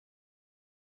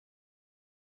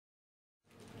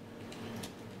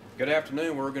Good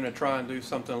afternoon. We're going to try and do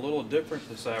something a little different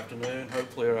this afternoon.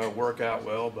 Hopefully it'll work out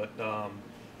well, but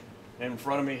in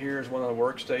front of me here is one of the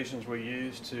workstations we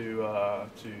use to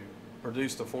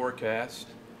produce the forecast.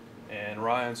 And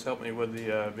Ryan's helped me with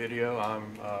the video.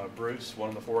 I'm Bruce, one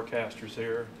of the forecasters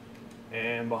here.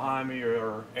 And behind me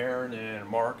are Aaron and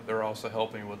Mark. They're also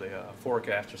helping with the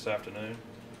forecast this afternoon.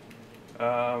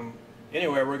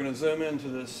 Anyway, we're going to zoom into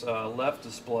this left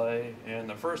display, and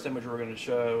the first image we're going to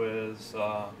show is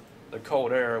the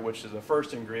cold air, which is the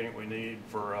first ingredient we need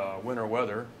for winter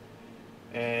weather.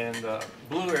 And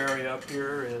blue area up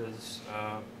here is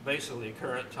basically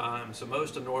current time. So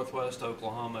most of northwest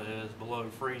Oklahoma is below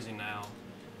freezing now.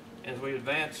 As we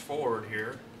advance forward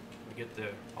here, we get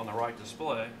on the right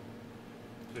display.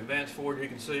 As we advance forward, you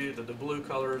can see that the blue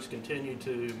colors continue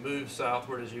to move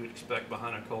southward as you would expect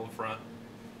behind a cold front.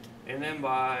 And then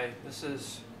this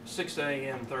is 6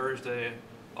 a.m. Thursday,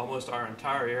 almost our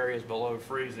entire area is below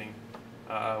freezing,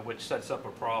 which sets up a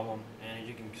problem. And as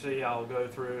you can see, I'll go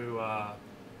through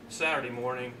Saturday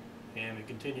morning, and we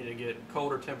continue to get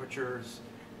colder temperatures.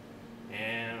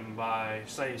 And by,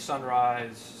 say,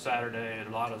 sunrise Saturday, a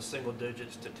lot of single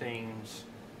digits to teens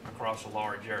across a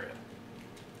large area.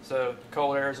 So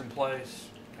cold air is in place.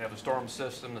 We have a storm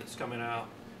system that's coming out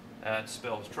that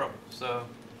spells trouble. So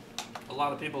a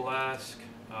lot of people ask,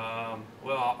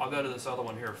 well, I'll go to this other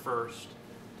one here first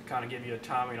to kind of give you a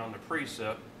timing on the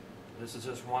precip. This is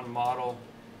just one model.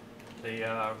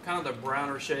 The kind of the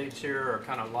browner shades here are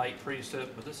kind of light precip,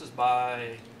 but this is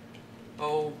by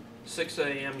 6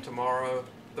 a.m. tomorrow,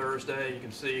 Thursday. You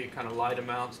can see kind of light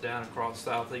amounts down across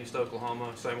southeast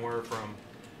Oklahoma, somewhere from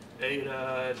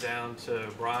Ada down to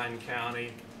Bryan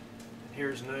County.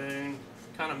 Here's noon,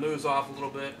 kind of moves off a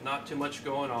little bit, not too much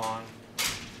going on.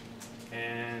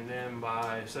 And then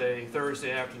by, say,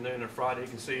 Thursday afternoon and Friday, you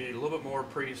can see a little bit more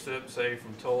precip, say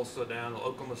from Tulsa down to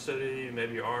Oklahoma City,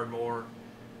 maybe Ardmore.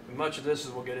 And much of this,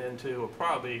 as we'll get into, will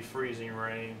probably be freezing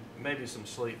rain, maybe some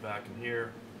sleet back in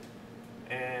here.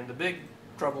 And the big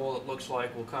trouble it looks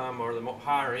like will come, or the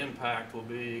higher impact, will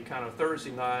be kind of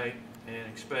Thursday night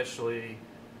and especially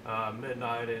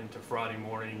midnight into Friday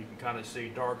morning. You can kind of see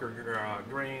darker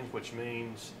greens, which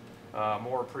means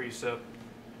more precip.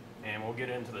 And we'll get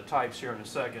into the types here in a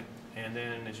second. And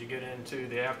then as you get into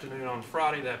the afternoon on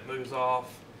Friday, that moves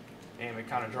off and we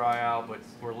kind of dry out, but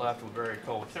we're left with very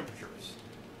cold temperatures.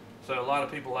 So a lot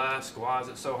of people ask, why is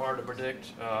it so hard to predict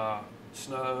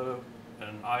snow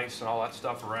and ice and all that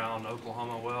stuff around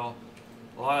Oklahoma? Well,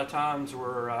 a lot of times we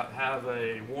have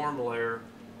a warm layer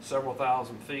several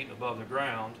thousand feet above the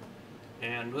ground,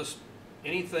 and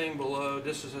anything below,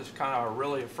 this is just kind of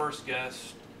really a first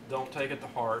guess, don't take it to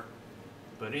heart.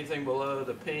 But anything below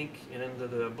the pink and into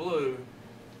the blue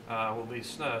will be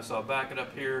snow. So I'll back it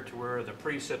up here to where the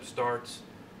precip starts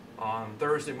on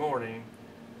Thursday morning,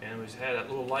 and we had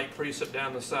that little light precip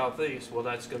down the southeast. Well,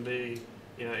 that's going to be,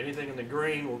 anything in the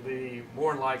green will be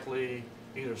more likely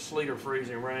either sleet or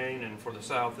freezing rain, and for the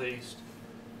southeast,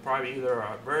 probably either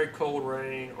a very cold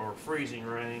rain or freezing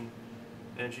rain.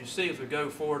 And as you see, as we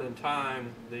go forward in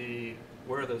time,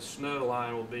 where the snow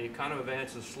line will be kind of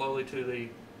advances slowly to the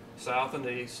south and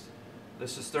east.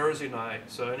 This is Thursday night,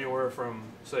 so anywhere from,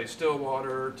 say,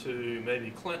 Stillwater to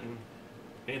maybe Clinton,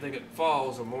 anything that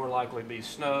falls will more likely be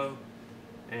snow.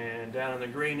 And down in the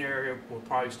green area, we'll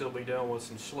probably still be dealing with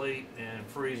some sleet and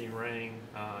freezing rain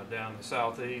down the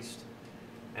southeast.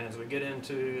 And as we get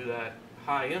into that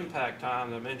high impact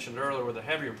time that I mentioned earlier, where the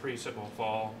heavier precip will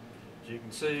fall, as you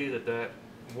can see that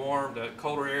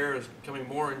colder air is becoming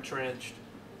more entrenched.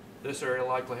 This area will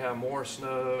likely have more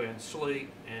snow and sleet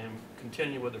and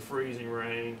continue with the freezing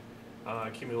rain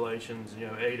accumulations.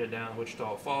 Ada down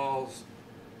Wichita Falls,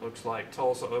 looks like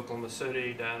Tulsa, Oklahoma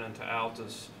City, down into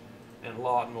Altus, and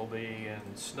Lawton will be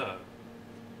in snow.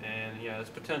 And there's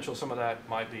potential some of that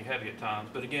might be heavy at times.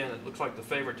 But again, it looks like the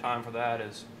favorite time for that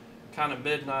is kind of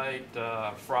midnight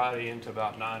Friday into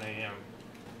about 9 a.m.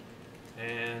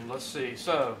 And let's see,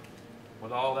 so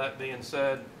with all that being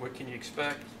said, what can you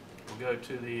expect? We'll go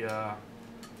to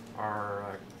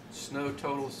our snow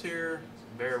totals here.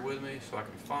 Bear with me so I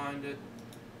can find it.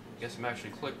 I guess I'm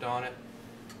actually clicked on it.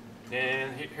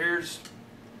 And here's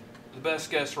the best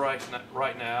guess right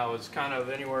now is kind of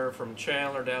anywhere from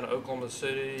Chandler down to Oklahoma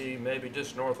City, maybe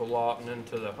just north of Lawton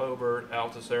into the Hobart,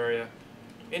 Altus area.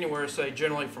 Anywhere, say,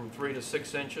 generally from 3 to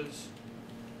 6 inches.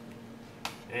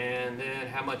 And then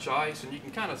how much ice, and you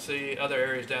can kind of see other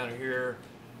areas down here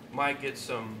might get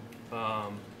some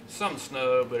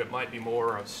snow, but it might be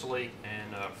more of sleet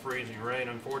and freezing rain,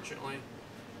 unfortunately.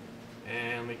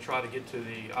 And we try to get to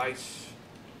the ice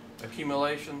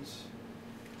accumulations.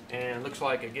 And it looks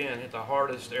like, again, the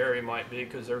hardest area might be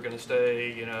because they're going to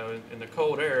stay, you know, in the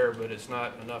cold air, but it's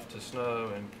not enough to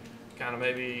snow, and kind of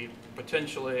maybe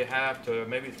potentially half to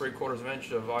maybe 3/4 of an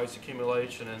inch of ice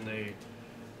accumulation in the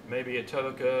maybe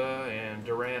Atoka and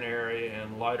Durant area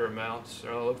and lighter amounts.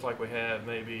 It looks like we have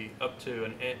maybe up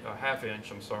to a half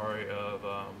inch, I'm sorry, of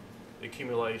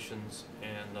accumulations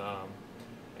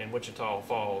in Wichita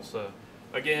Falls. So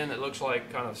again, it looks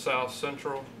like kind of south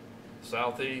central,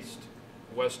 southeast,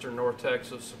 western North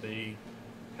Texas will be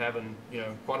having, you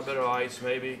know, quite a bit of ice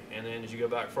maybe, and then as you go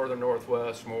back further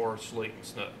northwest, more sleet and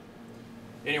snow.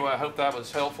 Anyway, I hope that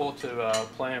was helpful to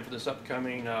plan for this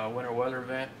upcoming winter weather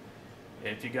event.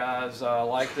 If you guys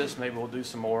like this, maybe we'll do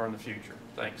some more in the future.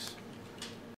 Thanks.